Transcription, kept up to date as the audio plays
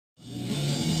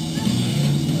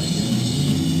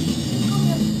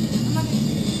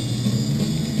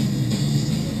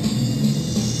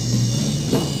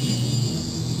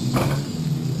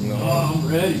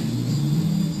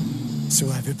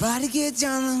Everybody get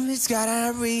down, it's got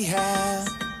out of rehab.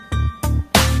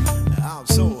 I'm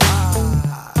so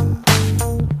high.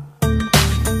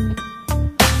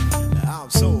 I'm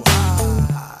so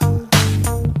high.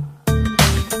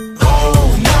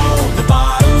 Oh no, the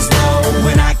bottle's low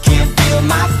when I can't feel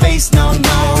my face, no,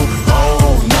 no.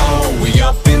 Oh no, we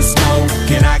up in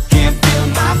smoke and I can't feel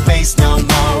my face no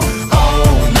more.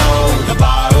 Oh no, the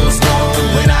bottle's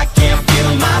low when I can't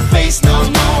feel my face no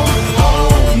more.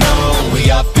 Oh no, we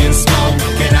up in smoke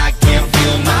and I can't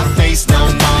feel my face no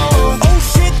more. Oh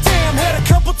shit, damn, had a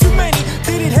couple too many.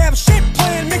 They didn't have shit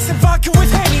planned, mixing vodka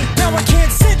with Henny. Now I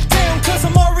can't sit down cause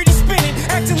I'm already spinning,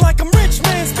 acting like I'm rich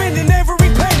man, spending every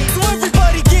penny. So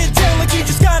everybody get down like you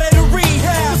just got out of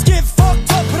rehab. Let's get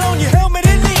fucked up, put on your helmet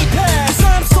and knee pads. Cause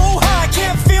I'm so high,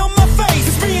 can't feel my face.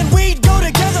 Cause me and weed go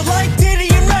together like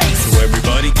Diddy and Mace. So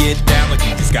everybody get down like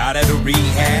you just got out of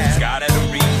rehab. Got out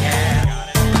of rehab.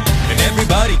 And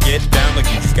everybody get down like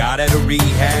you just got out of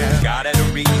rehab. Got out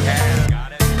of rehab.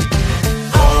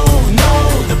 Oh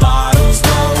no, the bottle's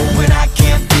low when I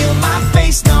can't feel my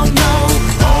face, no, no.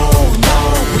 Oh no,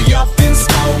 we up in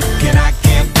smoke and I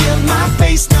can't feel my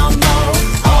face no more.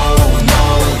 Oh no,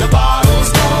 the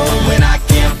bottle's low when I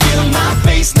can't feel my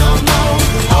face no more.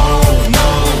 Oh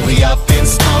no, we up in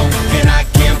smoke and I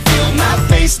can't feel my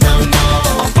face no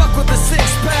more. I fuck with a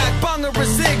six-pack, bonger a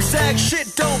zigzag.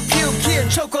 Shit don't puke here,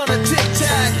 choke on a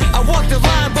tic-tac. I walk the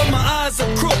line but my eyes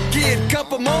are crooked.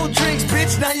 Couple more drinks,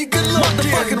 bitch, now you good looking.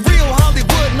 Motherfucking real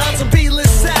Hollywood, not some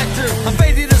B-list actor. I'm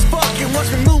faded as fuck and watch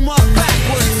me moonwalk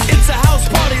backwards. It's a house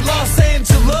party, Los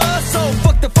Angeles. So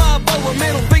fuck the 5-0 with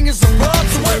middle fingers and rub.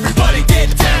 So everybody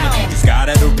get down. Just got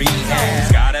out of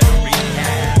rehab. Got out of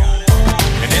rehab.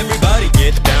 And everybody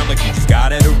get down like you just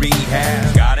got out of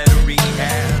rehab. Got out of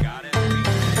rehab.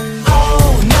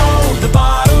 Oh no, the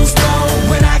bottle's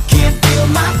low when I can't feel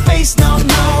my face, no,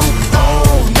 no.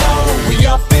 Oh no, we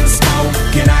up in smoke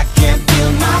and I can't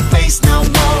feel my face no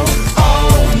more.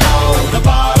 Oh no, the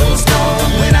bottle's low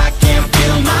when I can't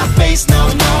feel my face no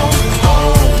more.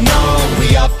 Oh no,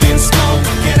 we up in smoke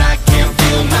and I can't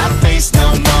feel my face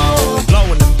no more.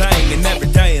 Blowing and banging every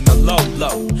day in the low.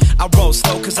 I roll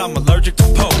slow cause I'm allergic to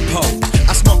po-po.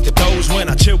 I smoke the doze when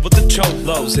I chill with the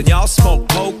cholos. And y'all smoke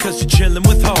po cause you're chilling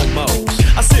with homos.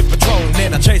 I sip Patron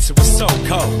and I chase it with so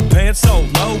cold. Pants so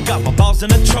low, got my balls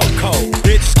in a chokehold.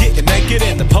 Bitches getting naked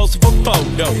and the posting for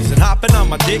photos. And hopping on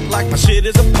my dick like my shit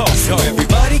is a post. So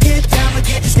everybody get down like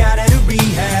you just got out of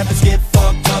rehab. Let's get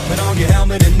fucked up and on your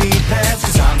helmet and knee pads.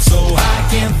 Cause I'm so high, I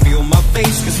can't feel my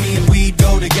face. Cause me and weed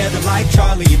go together like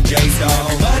Charlie and J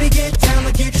Dog. Everybody get down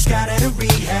like you just got out of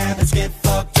rehab. Let's get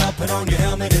fucked up and on your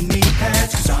helmet and knee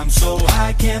pads. Cause I'm so high,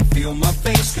 I can't feel my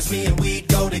face. Cause me and weed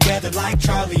go together like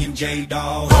Charlie and J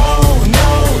Dog. Oh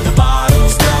no, the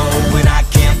bottle's low when I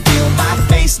can't feel my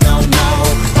face, no, no.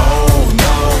 Oh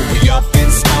no, we up in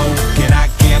smoke and I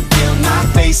can't feel my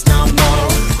face no more.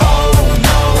 Oh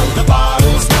no, the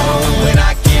bottle's low when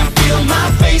I can't feel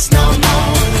my face no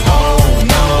more. Oh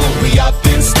no, we up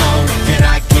in smoke and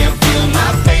I can't feel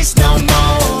my face no more.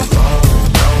 Oh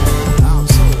no, I'm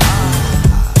so high.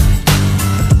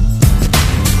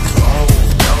 Oh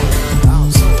no,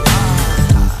 I'm so high.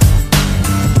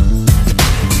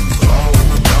 Oh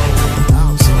no,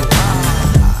 I'm so high.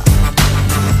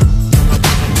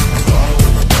 Oh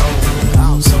no,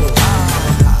 I'm so high.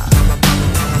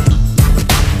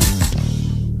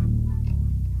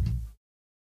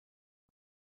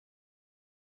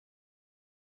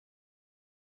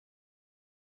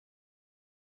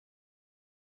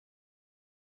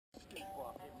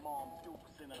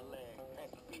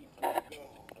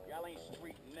 Y'all ain't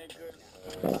street niggas.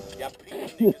 Y'all peep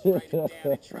niggas right down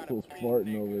and try to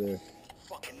farting over there.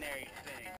 fucking everything.